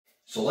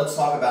So let's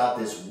talk about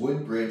this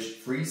woodbridge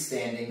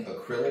freestanding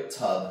acrylic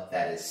tub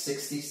that is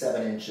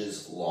 67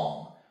 inches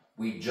long.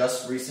 We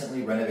just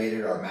recently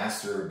renovated our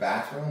master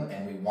bathroom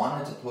and we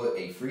wanted to put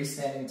a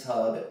freestanding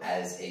tub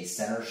as a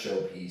center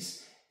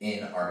showpiece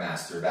in our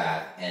master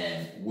bath,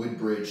 and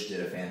Woodbridge did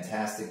a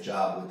fantastic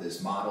job with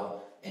this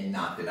model and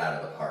knocked it out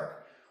of the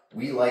park.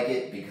 We like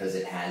it because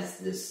it has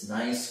this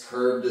nice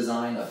curved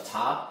design up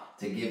top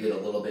to give it a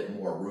little bit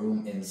more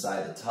room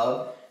inside the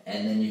tub.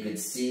 And then you can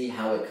see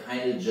how it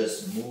kind of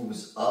just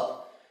moves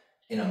up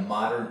in a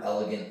modern,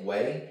 elegant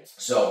way.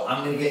 So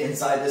I'm gonna get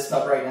inside this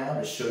tub right now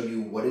to show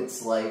you what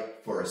it's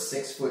like for a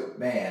 6-foot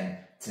man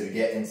to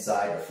get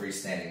inside a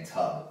freestanding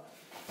tub.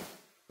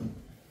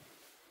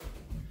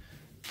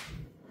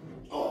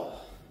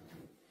 Oh.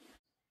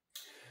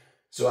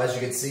 So as you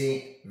can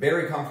see,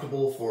 very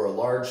comfortable for a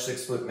large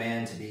 6-foot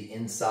man to be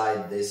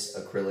inside this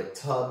acrylic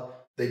tub.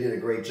 They did a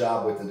great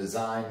job with the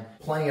design.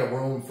 Plenty of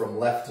room from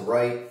left to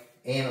right.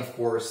 And of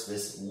course,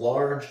 this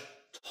large,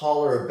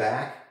 taller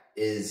back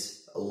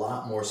is a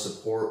lot more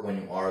support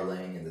when you are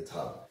laying in the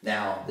tub.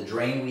 Now, the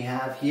drain we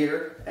have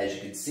here, as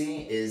you can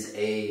see, is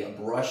a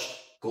brushed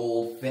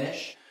gold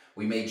finish.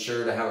 We made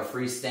sure to have a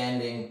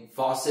freestanding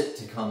faucet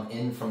to come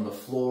in from the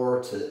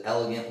floor to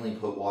elegantly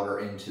put water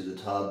into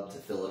the tub to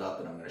fill it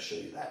up, and I'm going to show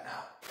you that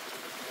now.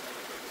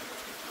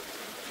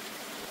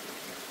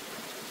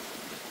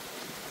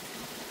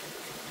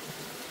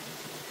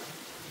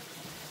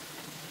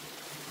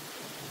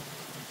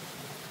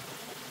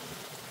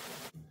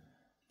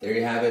 There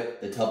you have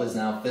it. The tub is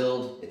now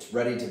filled. It's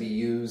ready to be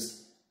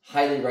used.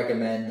 Highly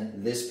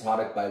recommend this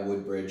product by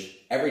Woodbridge.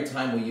 Every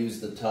time we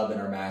use the tub in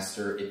our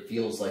master, it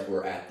feels like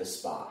we're at the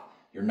spa.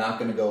 You're not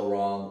going to go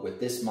wrong with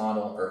this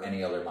model or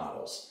any other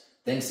models.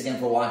 Thanks again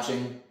for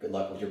watching. Good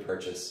luck with your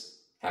purchase.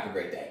 Have a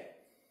great day.